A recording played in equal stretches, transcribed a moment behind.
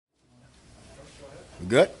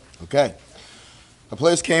Good? Okay. The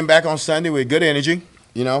players came back on Sunday with good energy,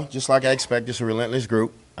 just like I expect. It's a relentless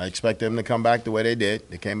group. I expect them to come back the way they did.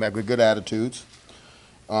 They came back with good attitudes.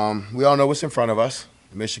 We all know what's in front of us.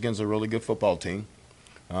 Michigan's a really good football team.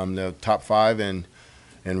 They're top five in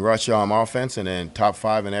rush offense, and then top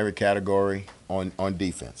five in every category on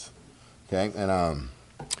defense. Okay, and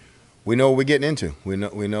we know what we're getting into. We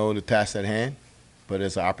know the task at hand, but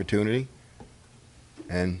it's an opportunity,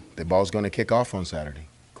 and the ball's going to kick off on Saturday.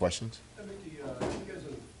 Questions? Mickey, you guys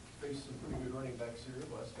have faced some pretty good running backs here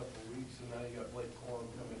the last couple of weeks, and now you got Blake Corum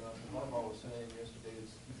coming up. And Harbaugh was saying yesterday he's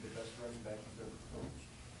the best running back he's ever coached.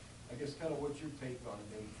 I guess kind of what's your take on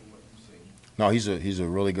him from what you've seen? No, he's a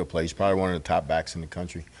really good player. He's probably one of the top backs in the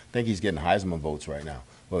country. I think he's getting Heisman votes right now.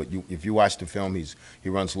 But if you watch the film, he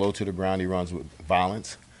runs low to the ground. He runs with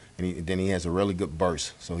violence, and then he has a really good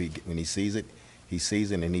burst. So when he sees it,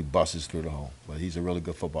 and he busts through the hole. But he's a really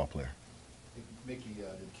good football player. Mickey,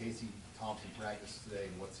 did Casey Thompson practice today,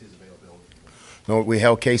 and what's his availability? No, we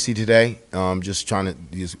held Casey today. Just trying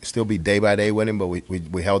to still be day by day with him, but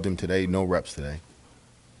we held him today. No reps today.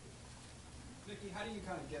 Mickey, how do you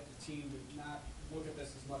kind of get the team to not look at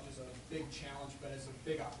this as much as a big challenge, but as a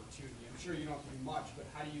big opportunity? I'm sure you don't have to do much, but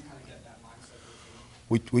how do you kind of get that mindset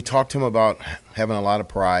with the team? We talked to him about having a lot of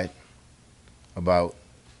pride, about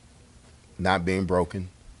not being broken,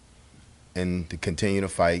 and to continue to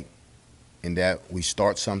fight, and that we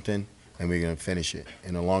start something and we're going to finish it.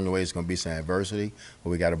 And along the way, it's going to be some adversity, but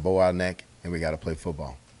we got to bow our neck and we got to play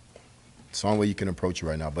football. It's the only way you can approach it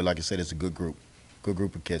right now. But like I said, it's a good group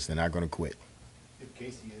of kids. They're not going to quit. If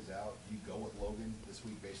Casey is out, do you go with Logan this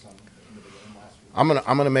week based on the end of the game last week?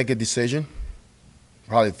 I'm gonna make a decision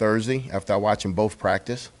probably Thursday after I watch them both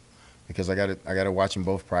practice, because I got to watch them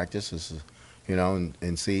both practice,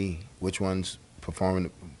 and see which one's performing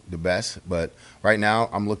the best. But right now,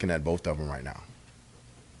 I'm looking at both of them right now.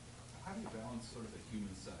 How do you balance sort of the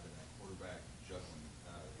human side of that quarterback juggling?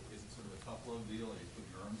 Is it sort of a tough love deal, or you put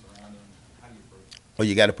your arms around him? How do you approach it? Well,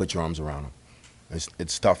 you got to put your arms around them.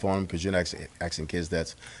 It's tough on them because you're not asking kids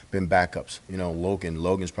that's been backups.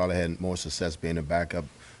 Logan's probably had more success being a backup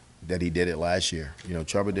that he did it last year.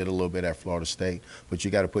 Trevor did a little bit at Florida State, but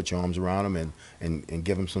you got to put your arms around them and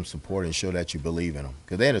give them some support and show that you believe in them,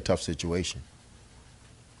 because they're in a tough situation.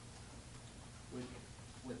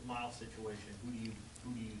 With Miles' situation, who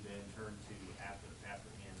do you then turn to after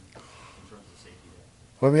him in terms of safety there?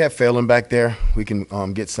 Well, we have Phelan back there. We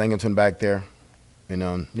can get Singleton back there. And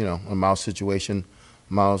on Miles' situation,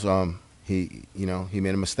 Miles, he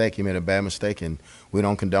made a mistake. He made a bad mistake, and we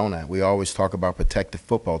don't condone that. We always talk about protect the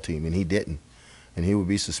football team, and he didn't. And he will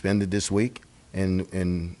be suspended this week,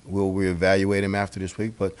 and we'll reevaluate him after this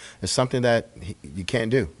week. But it's something that you can't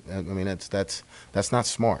do. I mean, that's not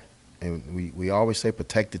smart. And we always say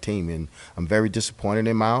protect the team. And I'm very disappointed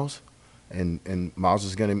in Miles. And Miles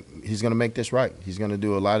he's gonna make this right. He's gonna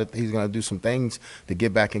do some things to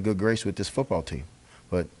get back in good grace with this football team.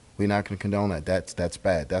 But we're not gonna condone that. That's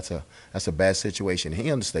bad. That's a bad situation.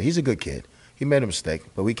 He understands. He's a good kid. He made a mistake,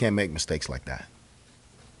 but we can't make mistakes like that.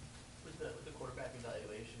 With the quarterback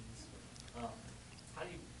evaluations, how do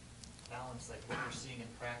you balance like what you're seeing in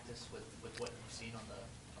practice with what you've seen on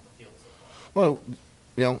the field so far?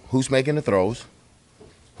 Well, who's making the throws,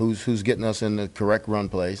 who's getting us in the correct run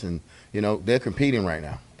plays, and they're competing right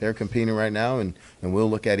now. And we'll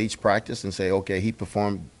look at each practice and say, okay, he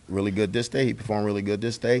performed really good this day. He performed really good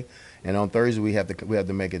this day, and on Thursday we have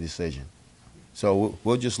to make a decision. So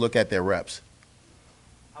we'll just look at their reps.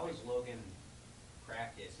 How was Logan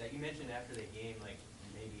practice? You mentioned after the game, like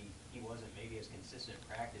maybe he wasn't as consistent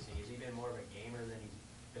practicing. Has he been more of a gamer than he's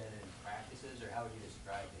been in practices, or how would you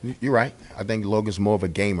describe him? You're right. I think Logan's more of a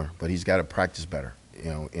gamer, but he's got to practice better.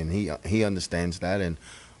 And he understands that. And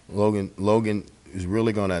Logan is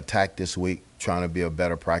really going to attack this week, trying to be a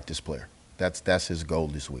better practice player. That's his goal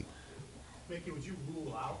this week. Mickey, would you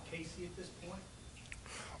rule out Casey at this point?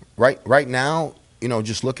 Right now,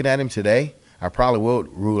 just looking at him today, I probably will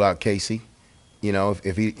rule out Casey.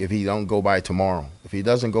 If he don't go by tomorrow. If he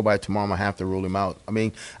doesn't go by tomorrow, I'm gonna have to rule him out. I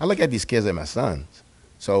mean, I look at these kids as my sons,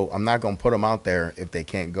 so I'm not gonna put them out there if they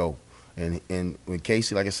can't go. And with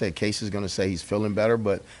Casey, like I said, Casey's gonna say he's feeling better,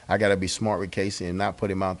 but I gotta be smart with Casey and not put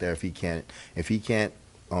him out there if he can't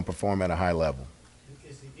perform at a high level.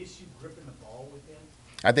 Is the issue gripping the ball with him?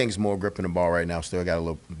 I think it's more gripping the ball right now. Still got a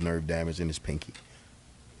little nerve damage in his pinky.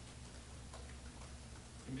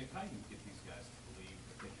 Mick, how do you get these guys to believe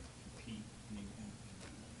that they can compete? And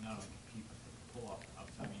not only compete, but pull off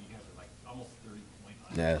upside. I mean, you guys are like almost 30-point.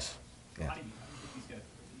 Yes. So Yeah. how do you get these guys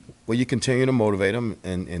to believe? Well, you continue to motivate them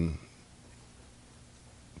and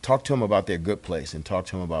talk to them about their good plays and talk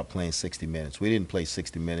to them about playing 60 minutes. We didn't play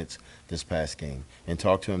 60 minutes this past game, and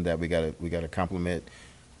talk to them that we got to compliment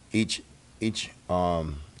each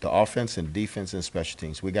the offense and defense and special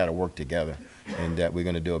teams. We got to work together, and that we're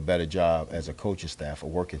going to do a better job as a coaching staff of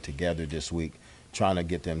working together this week, trying to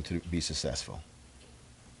get them to be successful.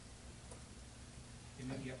 And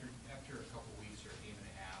maybe after a couple weeks or a game and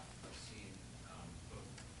a half of seeing both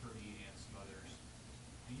Purdy and some others,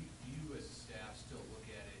 do you as a staff still look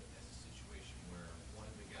at it as a situation where one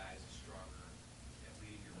of the guys is stronger at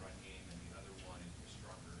leading your run game and the other one is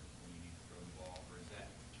stronger when you need to throw the ball, or is that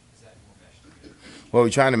more meshed together? Well,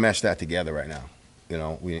 we're trying to mesh that together right now. You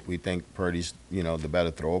know, we think Purdy's, you know, the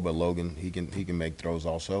better thrower, but Logan, he can make throws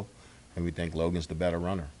also, and we think Logan's the better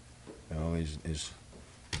runner. You know,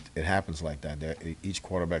 it happens like that. Each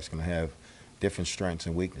quarterback's going to have different strengths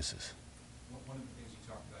and weaknesses. One of the things you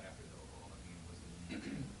talked about after the Oklahoma game was that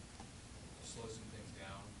you slow some things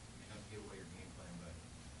down, not to give away your game plan, but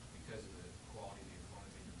because of the quality of the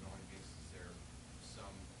opponent that you're going against, is there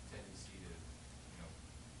some tendency to,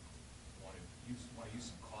 want to use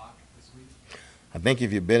some clock this week? I think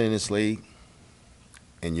if you've been in this league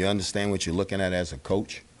and you understand what you're looking at as a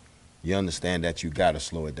coach, you understand that you got to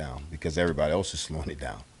slow it down because everybody else is slowing it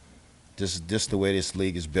down. Just the way this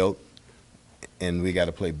league is built, and we got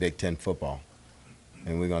to play Big Ten football,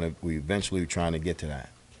 and we eventually trying to get to that.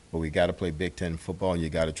 But we got to play Big Ten football, and you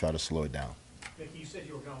got to try to slow it down. Mickey, you said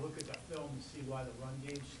you were going to look at the film and see why the run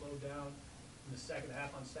game slowed down in the second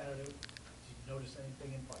half on Saturday. Did you notice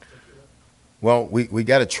anything in particular? Well, we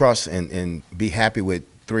got to trust and be happy with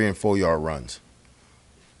 3 and 4 yard runs.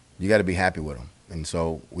 You got to be happy with them, and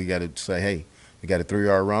so we got to say, hey, we got a 3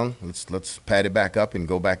 yard run. Let's pad it back up and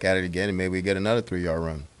go back at it again, and maybe we get another 3 yard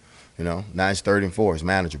run. You know, now it's 3rd and 4. It's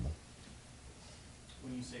manageable.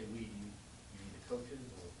 When you say we, you mean the coaches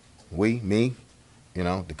or? We, me, you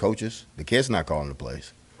know, the coaches. The kids not calling the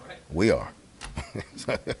plays. Right. We are.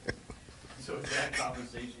 So is that a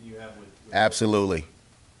conversation you have with Absolutely.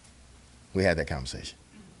 We had that conversation.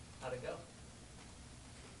 How'd it go?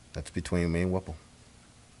 That's between me and Whipple.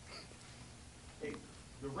 Hey,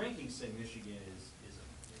 the rankings say Michigan is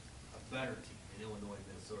a better team in Illinois and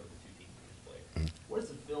Minnesota, the two teams we just played. What does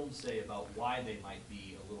the film say about why they might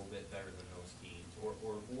be a little bit better than those teams, or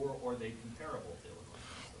are they comparable to Illinois?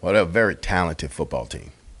 Well, they're a very talented football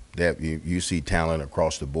team. You see talent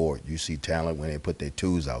across the board. You see talent when they put their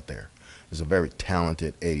twos out there. It's a very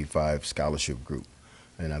talented 85 scholarship group.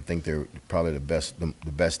 And I think they're probably the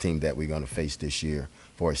best team that we're going to face this year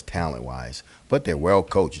for us talent-wise. But they're well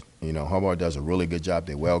coached. You know, Harbaugh does a really good job.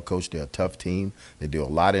 They're well coached. They're a tough team. They do a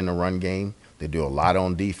lot in the run game. They do a lot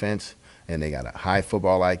on defense. And they got a high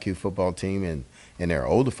football IQ football team, and they're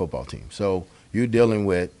an older football team. So you're dealing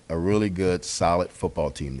with a really good, solid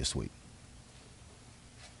football team this week.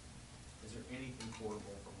 Is there anything portable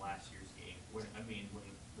from last year's game? When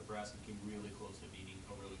Nebraska came really close to beating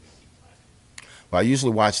a really good team last year? Well, I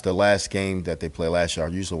usually watch the last game that they played last year. I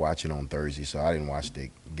usually watch it on Thursday, so I didn't watch the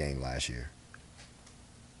game last year.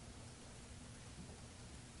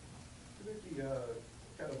 Mickey,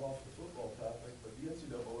 kind of off the football topic, but the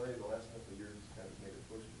NCAA the last couple of years has kind of made a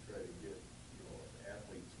push to try to get,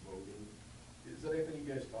 athletes voting. Is that anything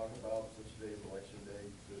you guys talk about since today's election day?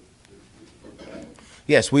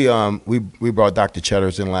 Yes, we brought Dr.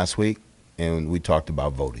 Cheddars in last week, and we talked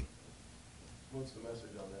about voting. What's the message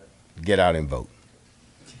on that? Get out and vote.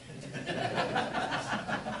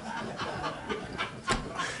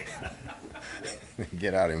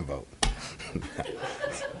 Get out and vote.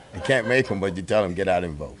 You can't make them, but you tell them get out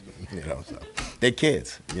and vote. So they're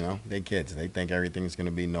kids. They're kids. They think everything's going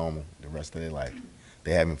to be normal the rest of their life.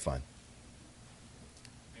 They're having fun.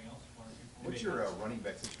 Anything else? What's your running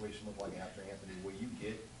back situation look like after Anthony? Will you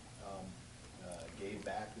get Gabe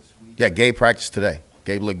back this week? Yeah, Gabe practiced today.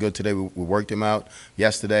 Gabe looked good today. We worked him out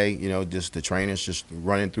yesterday. Just the trainers just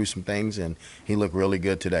running through some things, and he looked really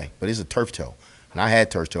good today. But he's a turf toe, and I had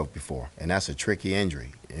turf toe before, and that's a tricky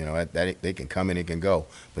injury. That they can come in, it can go.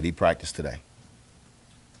 But he practiced today.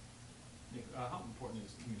 Nick, how important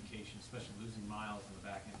is communication, especially losing Miles in the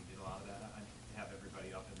back end? You did a lot of that. I have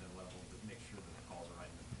everybody up in their level to make sure that the calls are right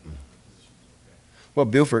and the position is okay. Well,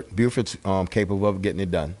 Buford's capable of getting it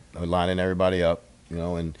done, lining everybody up.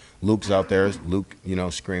 And Luke's out there. Luke,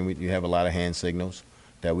 scream. You have a lot of hand signals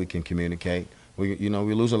that we can communicate. We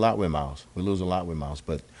lose a lot with Miles.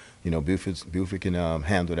 But Buford can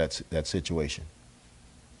handle that situation.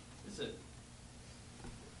 It's a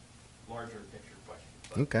larger picture question.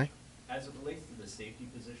 But Okay. as it relates to the safety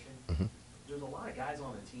position, Mhm. there's a lot of guys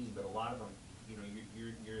on the team, but a lot of them,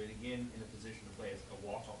 you're again in a position to play as a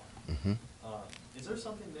walk-on. Mhm. Is there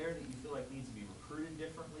something there that you feel like needs to be recruited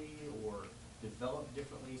differently or developed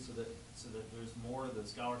differently so that there's more of the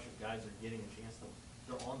scholarship guys are getting a chance to,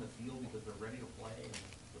 they're on the field because they're ready to play and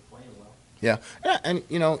they're playing well? Yeah, and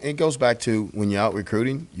it goes back to when you're out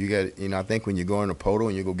recruiting. You got, I think when you go in a portal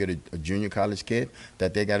and you go get a junior college kid,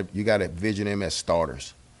 that you got to vision them as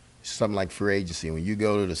starters. Something like free agency. When you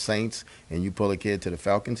go to the Saints and you pull a kid to the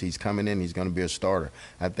Falcons, he's coming in, he's going to be a starter.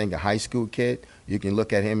 I think a high school kid, you can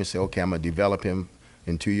look at him and say, okay, I'm going to develop him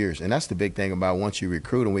in 2 years. And that's the big thing about once you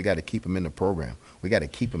recruit him, we got to keep him in the program. We got to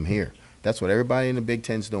keep him here. That's what everybody in the Big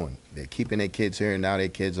Ten's doing. They're keeping their kids here, and now their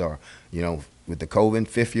kids are, with the COVID,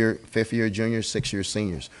 fifth year juniors, 6-year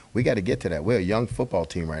seniors. We got to get to that. We're a young football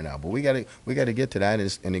team right now, but we got to get to that,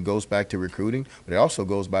 and it goes back to recruiting. But it also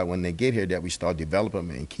goes by when they get here that we start developing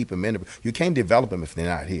them and keep them in. You can't develop them if they're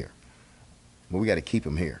not here. But we got to keep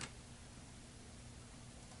them here.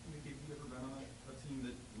 Have you ever been on a team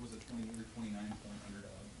that was a 28 or 29 point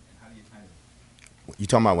underdog, and how do you kind of? You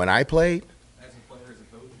talking about when I played? As a player, as a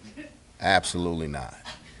coach? Absolutely not.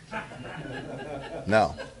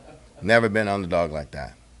 No. Never been underdog like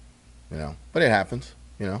that, But it happens,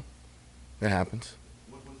 It happens.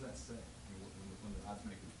 What does that say? When the odds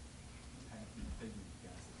makers figure you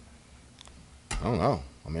guys? I don't know.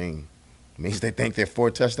 I mean, it means they think they're 4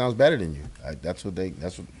 touchdowns better than you. That's what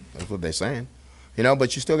they're saying,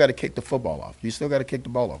 But you still got to kick the football off. You still got to kick the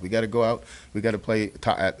ball off. We got to go out. We got to play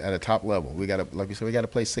at a top level. We got to, like you said, we got to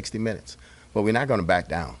play 60 minutes. But we're not going to back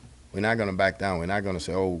down. We're not going to back down. We're not going to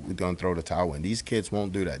say, oh, we're going to throw the towel in. These kids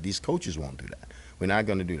won't do that. These coaches won't do that. We're not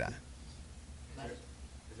going to do that.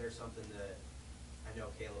 Is there something that, I know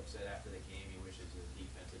Caleb said after the game he wishes his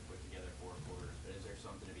defense had put together 4 quarters, but is there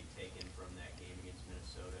something to be taken from that game against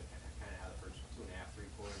Minnesota, kind of how the first 2.5, 3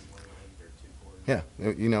 quarters went, or 2 quarters? Yeah,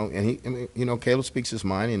 and Caleb speaks his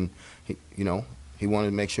mind, and he wanted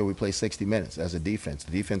to make sure we play 60 minutes as a defense.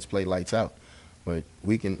 The defense played lights out, but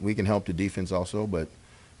we can help the defense also, but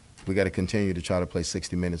we got to continue to try to play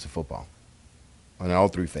 60 minutes of football on all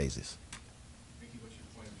 3 phases. Mickey, what's your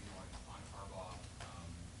point of view on Harbaugh?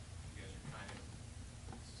 You guys are kind of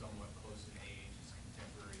somewhat close in age as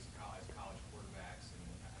contemporaries, as college quarterbacks,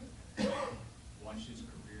 and watched his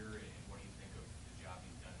career, and what do you think of the job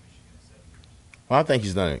he's done in Michigan in 7 years? Well, I think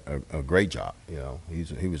he's done a great job.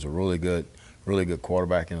 He was a really good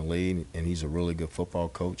quarterback in the league, and he's a really good football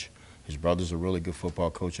coach. His brother's a really good football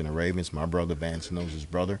coach in the Ravens. My brother Vance knows his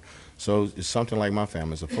brother. So it's something like my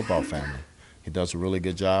family. It's a football family. He does a really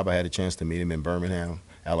good job. I had a chance to meet him in Birmingham,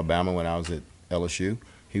 Alabama when I was at LSU.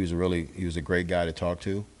 He was a great guy to talk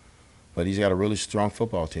to. But he's got a really strong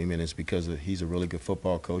football team, and it's because he's a really good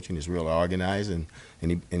football coach, and he's real organized, and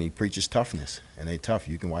he preaches toughness. And they're tough.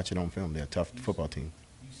 You can watch it on film. They're a tough football team.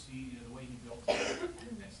 You see the way he built at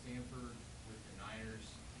Stanford with the Niners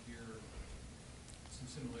here, some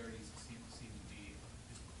similarities seem to be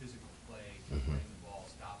his physical play, running the ball,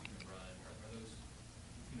 stopping the run. Are those,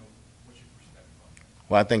 what's your perspective on that?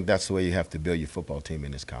 Well, I think that's the way you have to build your football team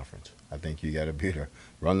in this conference. I think you got to be able to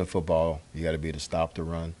run the football. You got to be able to stop the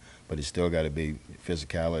run, but it's still got to be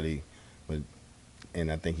physicality. And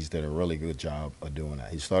I think he's done a really good job of doing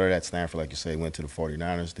that. He started at Stanford, like you say, went to the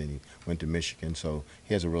 49ers, then he went to Michigan. So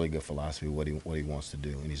he has a really good philosophy of what he wants to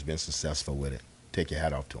do, and he's been successful with it. Take your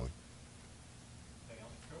hat off to him.